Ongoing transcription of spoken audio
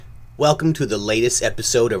Welcome to the latest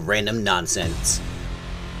episode of Random Nonsense.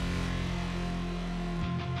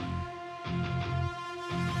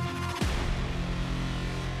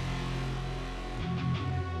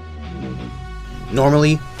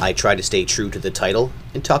 Normally, I try to stay true to the title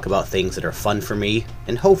and talk about things that are fun for me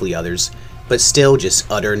and hopefully others, but still just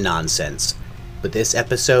utter nonsense. But this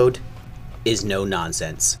episode is no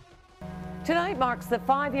nonsense. Tonight marks the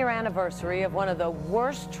 5-year anniversary of one of the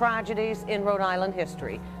worst tragedies in Rhode Island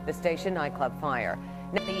history, the Station Nightclub fire.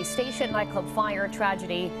 The Station Nightclub fire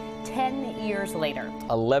tragedy 10 years later.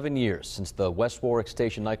 11 years since the West Warwick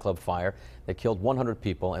Station Nightclub fire that killed 100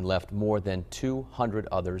 people and left more than 200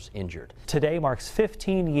 others injured. Today marks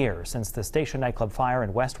 15 years since the Station Nightclub fire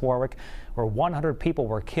in West Warwick, where 100 people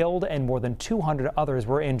were killed and more than 200 others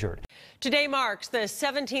were injured. Today marks the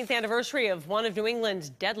 17th anniversary of one of New England's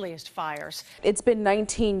deadliest fires. It's been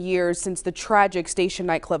 19 years since the tragic Station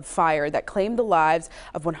Nightclub fire that claimed the lives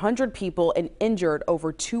of 100 people and injured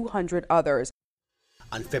over 200 others.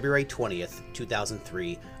 On February 20th,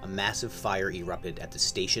 2003, a massive fire erupted at the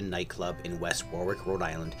Station Nightclub in West Warwick, Rhode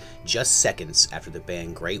Island, just seconds after the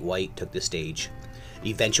band Great White took the stage.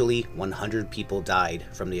 Eventually, 100 people died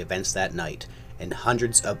from the events that night, and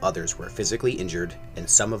hundreds of others were physically injured, and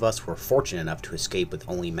some of us were fortunate enough to escape with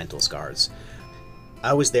only mental scars.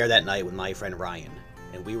 I was there that night with my friend Ryan,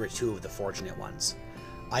 and we were two of the fortunate ones.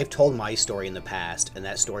 I've told my story in the past, and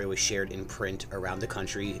that story was shared in print around the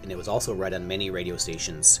country, and it was also read on many radio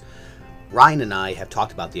stations. Ryan and I have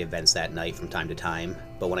talked about the events that night from time to time,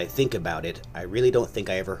 but when I think about it, I really don't think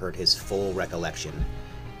I ever heard his full recollection.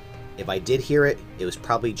 If I did hear it, it was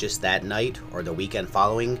probably just that night or the weekend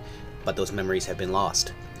following, but those memories have been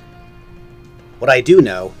lost. What I do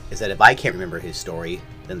know is that if I can't remember his story,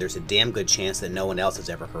 then there's a damn good chance that no one else has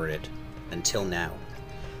ever heard it, until now.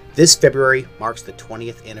 This February marks the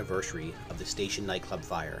 20th anniversary of the Station Nightclub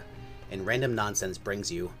fire, and Random Nonsense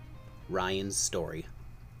brings you Ryan's story.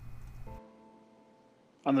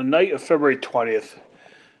 On the night of February 20th,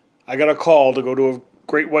 I got a call to go to a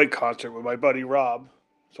Great White concert with my buddy Rob,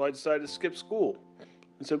 so I decided to skip school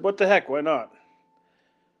and said, what the heck, why not?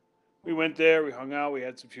 We went there, we hung out, we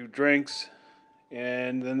had some few drinks,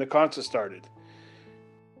 and then the concert started.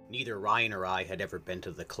 Neither Ryan or I had ever been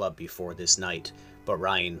to the club before this night, but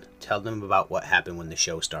Ryan, tell them about what happened when the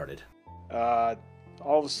show started. All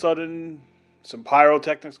of a sudden, some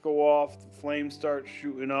pyrotechnics go off, the flames start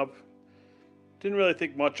shooting up. Didn't really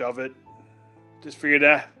think much of it. Just figured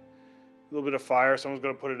a little bit of fire, someone's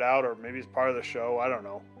going to put it out, or maybe it's part of the show, I don't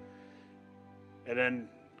know. And then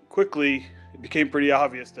quickly, it became pretty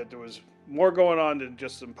obvious that there was more going on than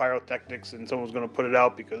just some pyrotechnics and someone was going to put it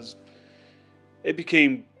out, because it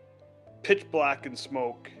became pitch black in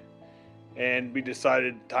smoke, and we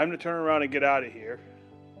decided time to turn around and get out of here.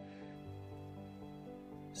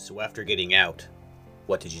 So after getting out,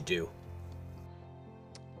 what did you do?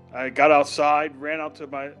 I got outside, ran out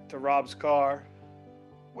to Rob's car,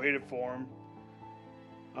 waited for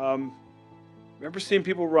him. Remember seeing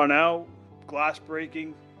people run out, glass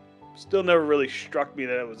breaking. Still never really struck me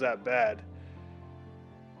that it was that bad.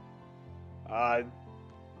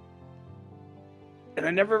 And I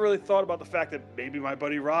never really thought about the fact that maybe my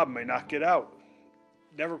buddy Rob may not get out.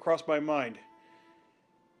 Never crossed my mind.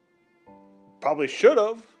 Probably should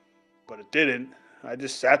have, but it didn't. I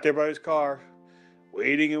just sat there by his car,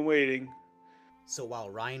 waiting and waiting. So while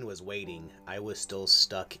Ryan was waiting, I was still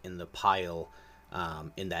stuck in the pile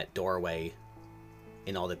in that doorway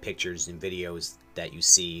in all the pictures and videos that you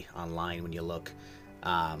see online when you look.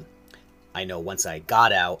 I know once I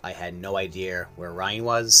got out, I had no idea where Ryan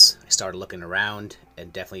was. I started looking around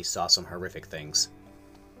and definitely saw some horrific things.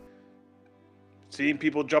 Seeing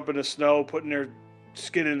people jump in the snow, putting their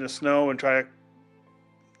skin in the snow and try to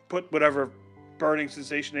put whatever burning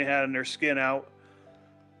sensation they had in their skin out.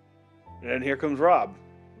 And then here comes Rob.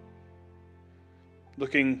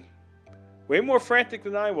 Looking way more frantic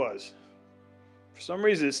than I was. For some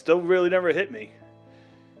reason, it still really never hit me.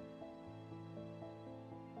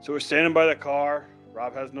 So we're standing by the car.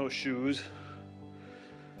 Rob has no shoes.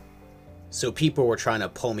 So people were trying to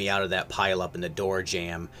pull me out of that pile up in the door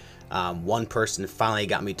jam. One person finally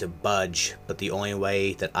got me to budge, but the only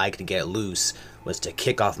way that I could get loose was to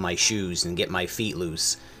kick off my shoes and get my feet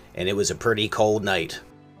loose. And it was a pretty cold night.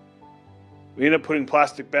 We ended up putting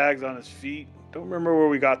plastic bags on his feet. Don't remember where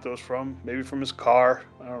we got those from. Maybe from his car.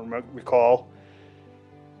 I don't recall.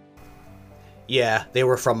 Yeah, they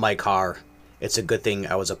were from my car. It's a good thing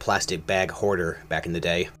I was a plastic bag hoarder back in the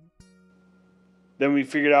day. Then we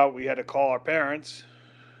figured out we had to call our parents.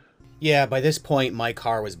 Yeah, by this point, my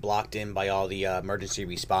car was blocked in by all the emergency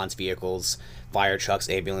response vehicles, fire trucks,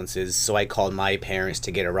 ambulances, so I called my parents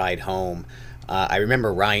to get a ride home. I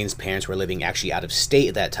remember Ryan's parents were living actually out of state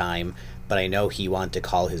at that time, but I know he wanted to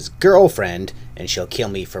call his girlfriend, and she'll kill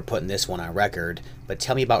me for putting this one on record. But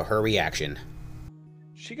tell me about her reaction.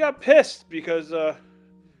 She got pissed because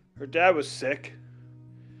her dad was sick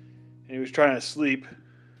and he was trying to sleep.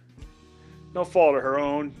 No fault of her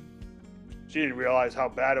own. She didn't realize how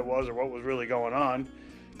bad it was or what was really going on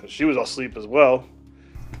because she was asleep as well.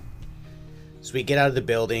 So we get out of the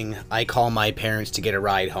building. I call my parents to get a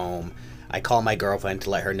ride home. I call my girlfriend to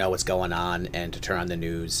let her know what's going on and to turn on the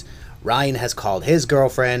news. Ryan has called his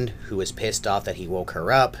girlfriend, who was pissed off that he woke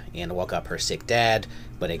her up and woke up her sick dad,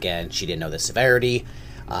 but again, she didn't know the severity.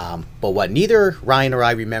 But what neither Ryan or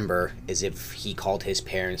I remember is if he called his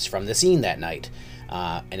parents from the scene that night.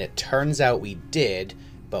 And it turns out we did,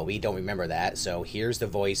 but we don't remember that, so here's the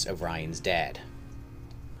voice of Ryan's dad.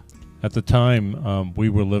 At the time, we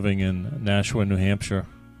were living in Nashua, New Hampshire,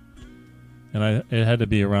 and it had to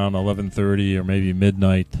be around 11:30 or maybe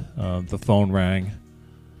midnight. The phone rang.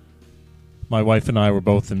 My wife and I were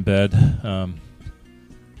both in bed.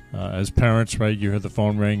 As parents, right, you hear the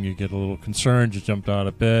phone ring, you get a little concerned, you jumped out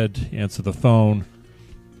of bed, you answer the phone.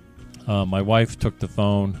 My wife took the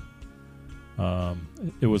phone.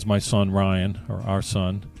 It was my son, Ryan, or our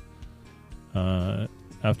son.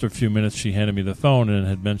 After a few minutes, she handed me the phone and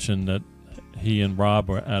had mentioned that he and Rob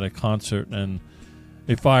were at a concert and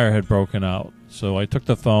a fire had broken out. So I took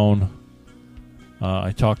the phone.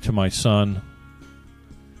 I talked to my son,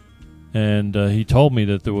 and he told me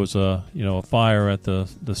that there was a fire at the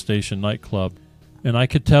station nightclub, and I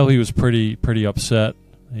could tell he was pretty upset.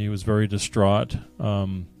 He was very distraught.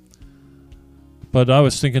 But I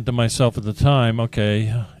was thinking to myself at the time,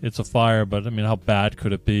 okay, it's a fire, but I mean, how bad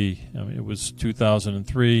could it be? I mean, it was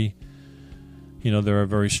 2003. There are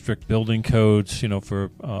very strict building codes, for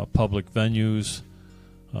public venues,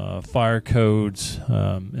 fire codes,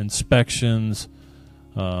 inspections,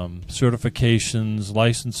 certifications,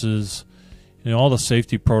 licenses, all the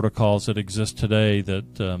safety protocols that exist today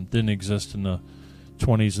that didn't exist in the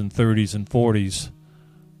 20s and 30s and 40s.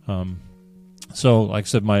 So, like I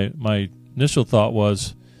said, my initial thought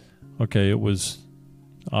was, okay, it was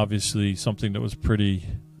obviously something that was pretty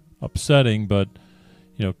upsetting, but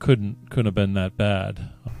couldn't have been that bad.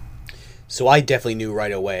 So I definitely knew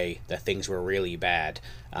right away that things were really bad.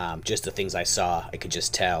 Just the things I saw, I could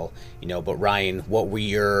just tell. But Ryan, what were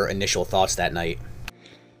your initial thoughts that night?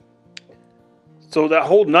 So that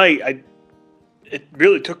whole night, it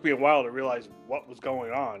really took me a while to realize what was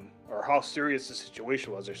going on, or how serious the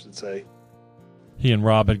situation was, I should say. He and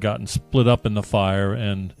Rob had gotten split up in the fire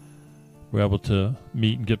and were able to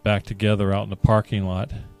meet and get back together out in the parking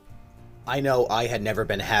lot. I know I had never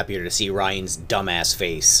been happier to see Ryan's dumbass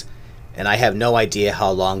face, and I have no idea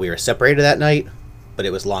how long we were separated that night, but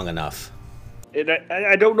it was long enough. And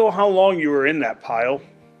I don't know how long you were in that pile,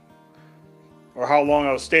 or how long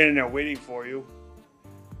I was standing there waiting for you.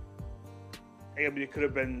 I mean, it could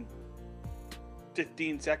have been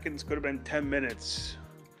 15 seconds, could have been 10 minutes.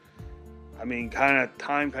 I mean,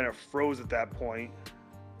 time kind of froze at that point.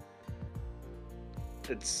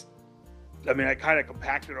 I kind of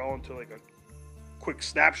compacted it all into like a quick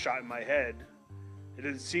snapshot in my head. It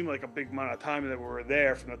didn't seem like a big amount of time that we were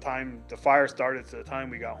there from the time the fire started to the time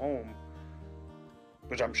we got home,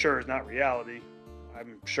 which I'm sure is not reality.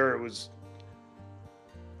 I'm sure it was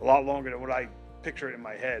a lot longer than what I pictured in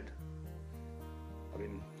my head. I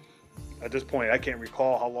mean, at this point, I can't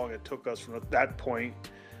recall how long it took us from that point.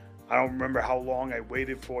 I don't remember how long I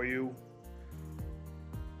waited for you.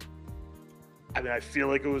 I mean, I feel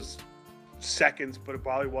like it was seconds, but it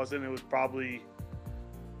probably wasn't. It was probably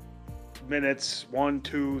minutes, 1,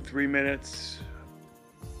 2, 3 minutes.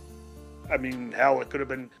 I mean, hell, it could have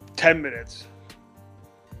been 10 minutes.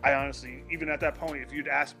 I honestly, even at that point, if you'd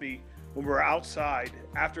asked me when we were outside,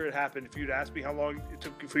 after it happened, if you'd asked me how long it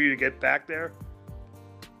took for you to get back there,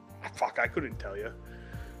 I couldn't tell you.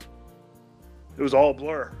 It was all a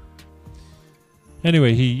blur.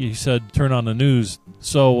 Anyway, he said, turn on the news.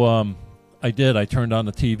 So I did. I turned on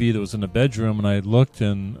the TV that was in the bedroom, and I looked,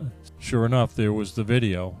 and sure enough, there was the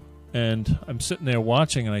video. And I'm sitting there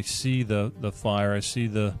watching, and I see the fire. I see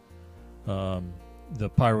the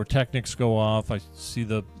pyrotechnics go off. I see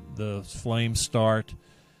the flames start.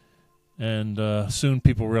 And soon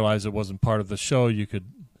people realized it wasn't part of the show.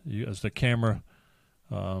 As the camera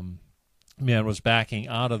man was backing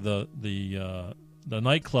out of the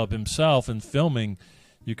nightclub himself and filming,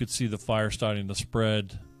 you could see the fire starting to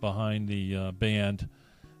spread behind the band,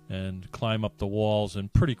 and climb up the walls,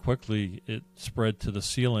 and pretty quickly it spread to the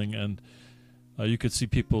ceiling, and you could see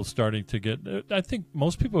people starting to get, I think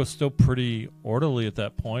most people are still pretty orderly at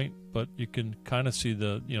that point, but you can kind of see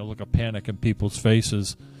the, look of panic in people's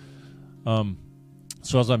faces.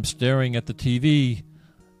 So as I'm staring at the TV,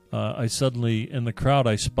 I suddenly, in the crowd,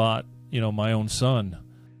 I spot, my own son.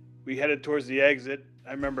 We headed towards the exit.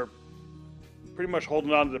 I remember pretty much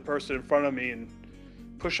holding on to the person in front of me and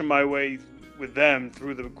pushing my way with them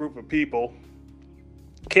through the group of people.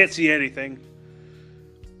 Can't see anything.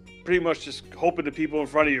 Pretty much just hoping the people in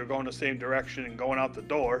front of you are going the same direction and going out the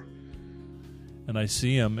door. And I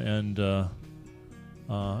see him, and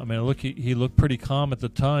he looked pretty calm at the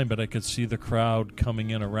time, but I could see the crowd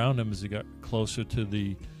coming in around him as he got closer to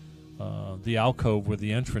the alcove where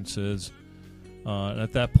the entrance is. And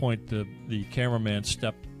at that point, the cameraman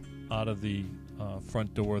stepped out of the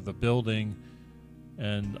front door of the building,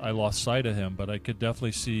 and I lost sight of him, but I could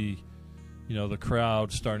definitely see the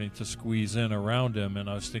crowd starting to squeeze in around him, and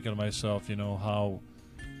I was thinking to myself, how,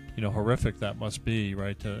 horrific that must be,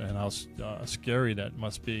 right, and how scary that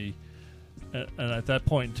must be. And at that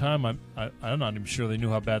point in time, I'm not even sure they knew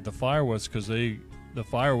how bad the fire was, because the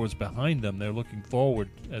fire was behind them. They're looking forward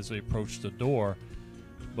as they approached the door.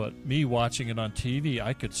 But me watching it on TV,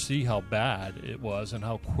 I could see how bad it was and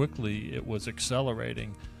how quickly it was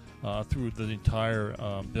accelerating through the entire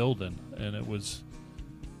building, and it was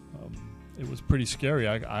pretty scary.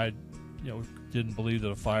 I didn't believe that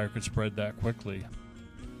a fire could spread that quickly.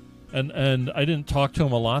 And I didn't talk to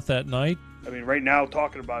him a lot that night. I mean, right now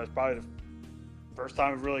talking about it is probably the first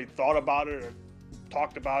time I've really thought about it or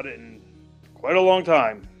talked about it in quite a long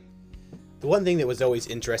time. The one thing that was always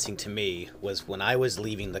interesting to me was when I was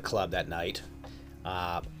leaving the club that night,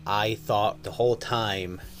 I thought the whole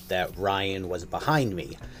time that Ryan was behind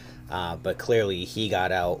me, but clearly he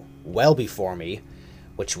got out well before me,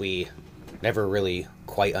 which we never really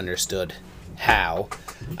quite understood how.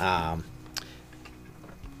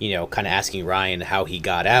 Kind of asking Ryan how he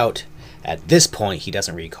got out. At this point, he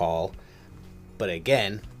doesn't recall, but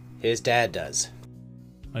again, his dad does.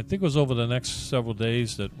 I think it was over the next several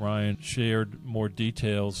days that Ryan shared more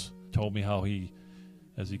details, told me how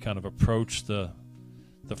as he kind of approached the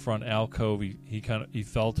front alcove, he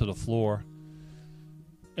fell to the floor,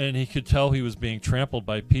 and he could tell he was being trampled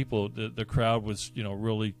by people. The crowd was,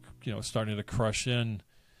 really, starting to crush in,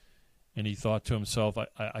 and he thought to himself,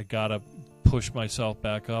 I gotta push myself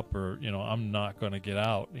back up, or, I'm not going to get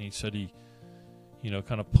out. And he said he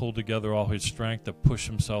kind of pulled together all his strength to push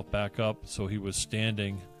himself back up, so he was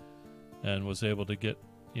standing and was able to get,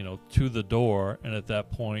 to the door. And at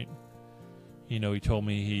that point, he told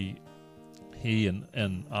me he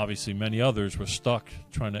and obviously many others were stuck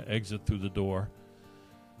trying to exit through the door.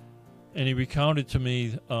 And he recounted to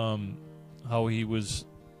me how he was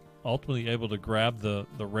ultimately able to grab the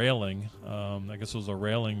railing. I guess it was a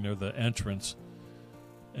railing near the entrance,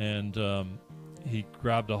 and he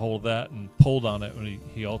grabbed a hold of that and pulled on it, and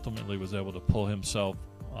he ultimately was able to pull himself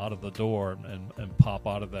out of the door and pop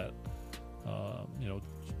out of that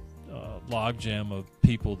log jam of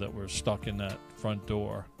people that were stuck in that front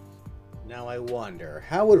door. Now I wonder,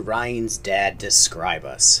 how would Ryan's dad describe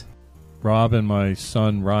us? Rob and my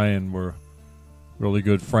son Ryan were really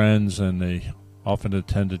good friends, and they often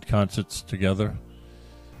attended concerts together.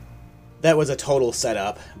 That was a total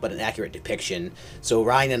setup, but an accurate depiction. So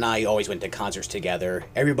Ryan and I always went to concerts together.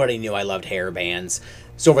 Everybody knew I loved hair bands.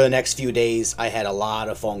 So over the next few days, I had a lot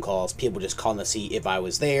of phone calls. People just calling to see if I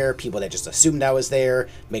was there. People that just assumed I was there,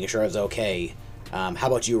 making sure I was okay. How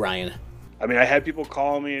about you, Ryan? I mean, I had people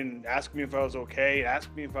call me and ask me if I was okay, ask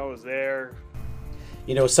me if I was there.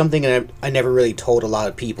 Something I never really told a lot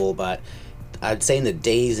of people, but I'd say in the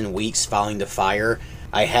days and weeks following the fire,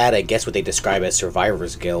 I had, I guess, what they describe as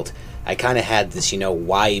survivor's guilt. I kind of had this,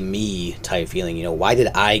 why me type feeling. Why did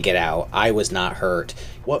I get out? I was not hurt.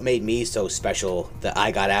 What made me so special that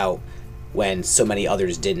I got out when so many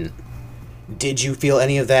others didn't? Did you feel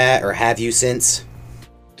any of that, or have you since?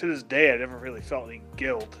 To this day, I never really felt any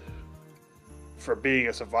guilt for being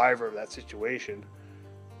a survivor of that situation.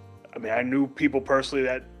 I mean, I knew people personally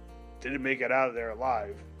that didn't make it out of there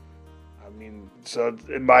alive. I mean, so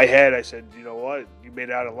in my head, I said, you know what? You made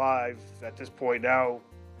it out alive. At this point now,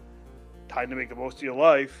 time to make the most of your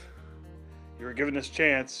life. You were given this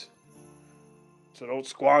chance, so don't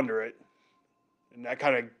squander it. And that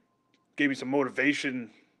kind of gave me some motivation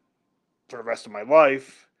for the rest of my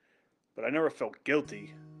life. But I never felt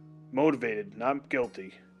guilty. Motivated, not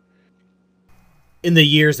guilty. In the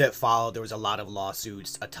years that followed, there was a lot of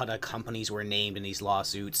lawsuits. A ton of companies were named in these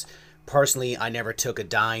lawsuits. Personally, I never took a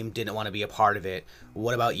dime, didn't want to be a part of it.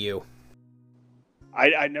 What about you?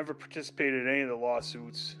 I never participated in any of the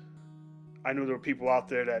lawsuits. I knew there were people out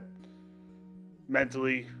there that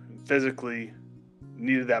mentally and physically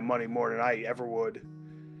needed that money more than I ever would.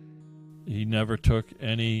 He never took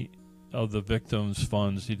any of the victims'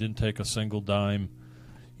 funds. He didn't take a single dime.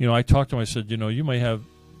 You know, I talked to him. I said, you know, you may have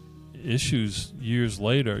issues years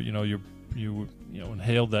later. You know, you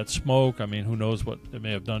inhaled that smoke. I mean, who knows what it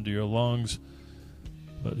may have done to your lungs.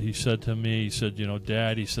 But he said to me, he said, you know,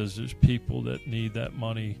 Dad, he says, there's people that need that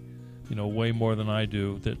money, you know, way more than I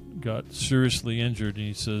do, that got seriously injured. And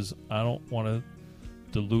he says, I don't want to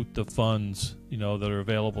dilute the funds, you know, that are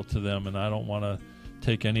available to them, and I don't want to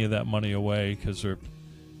take any of that money away, because there are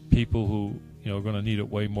people who, you know, are going to need it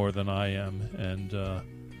way more than I am. And,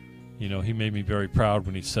 you know, he made me very proud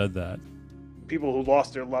when he said that. People who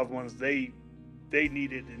lost their loved ones, they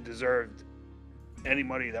needed and deserved any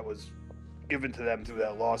money that was given to them through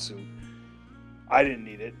that lawsuit. I didn't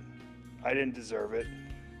need it. I didn't deserve it.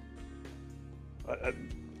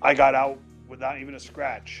 I got out without even a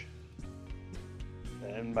scratch.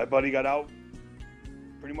 And my buddy got out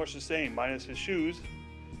pretty much the same, minus his shoes,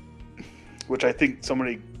 which I think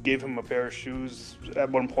somebody gave him a pair of shoes at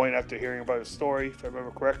one point after hearing about his story, if I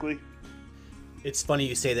remember correctly. It's funny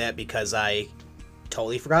you say that, because I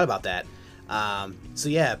totally forgot about that. So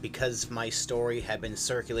yeah, because my story had been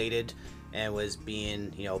circulated and was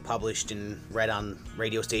being, you know, published and read on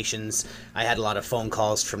radio stations, I had a lot of phone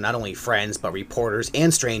calls from not only friends but reporters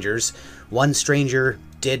and strangers. One stranger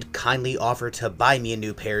did kindly offer to buy me a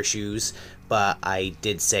new pair of shoes, but I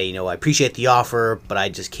did say, you know, I appreciate the offer, but I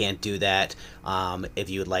just can't do that. If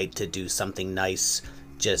you would like to do something nice,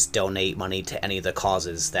 just donate money to any of the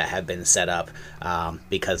causes that have been set up,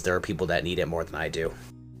 because there are people that need it more than I do.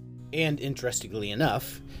 And interestingly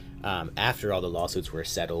enough, after all the lawsuits were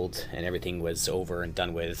settled and everything was over and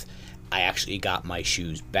done with, I actually got my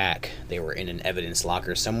shoes back. They were in an evidence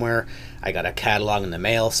locker somewhere. I got a catalog in the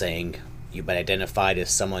mail saying, you've been identified as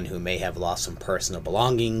someone who may have lost some personal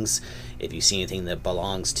belongings. If you see anything that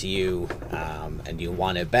belongs to you and you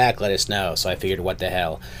want it back, let us know. So I figured, what the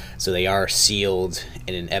hell. So they are sealed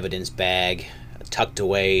in an evidence bag, tucked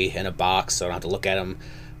away in a box, so I don't have to look at them.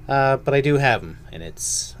 But I do have them, and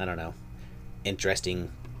it's, I don't know,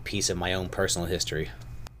 interesting piece of my own personal history.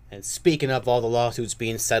 And speaking of all the lawsuits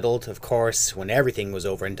being settled, of course, when everything was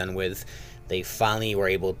over and done with, they finally were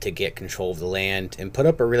able to get control of the land and put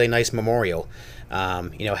up a really nice memorial.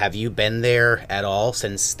 You know, have you been there at all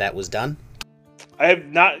since that was done? I have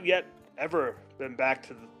not yet ever been back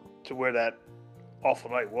to where that awful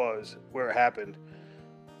night was, where it happened,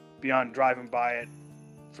 beyond driving by it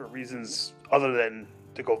for reasons other than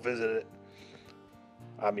to go visit it.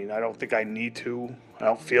 I mean, I don't think I need to. I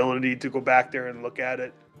don't feel the need to go back there and look at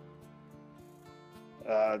it.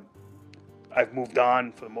 I've moved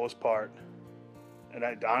on for the most part, and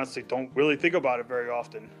I honestly don't really think about it very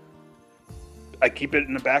often. I keep it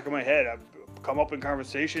in the back of my head. I've come up in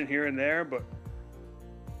conversation here and there, but...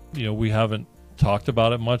 You know, we haven't talked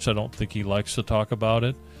about it much. I don't think he likes to talk about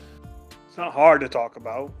it. It's not hard to talk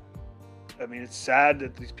about. I mean, it's sad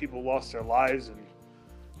that these people lost their lives, and...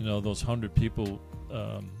 You know, those 100 people,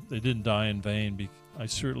 they didn't die in vain. I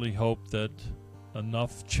certainly hope that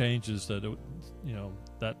enough changes that, it, you know,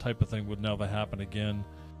 that type of thing would never happen again.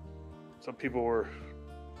 Some people were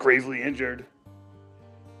gravely injured,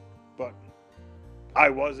 but I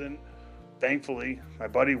wasn't, thankfully. My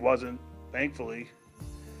buddy wasn't, thankfully.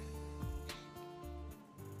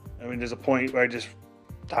 I mean, there's a point where I just,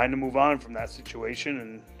 time to move on from that situation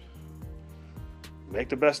and make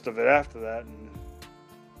the best of it after that. And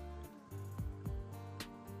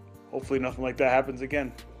hopefully nothing like that happens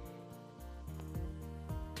again.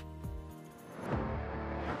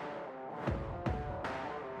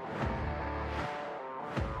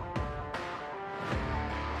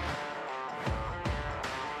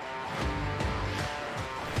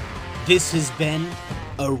 This has been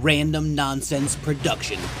a Random Nonsense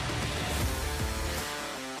production.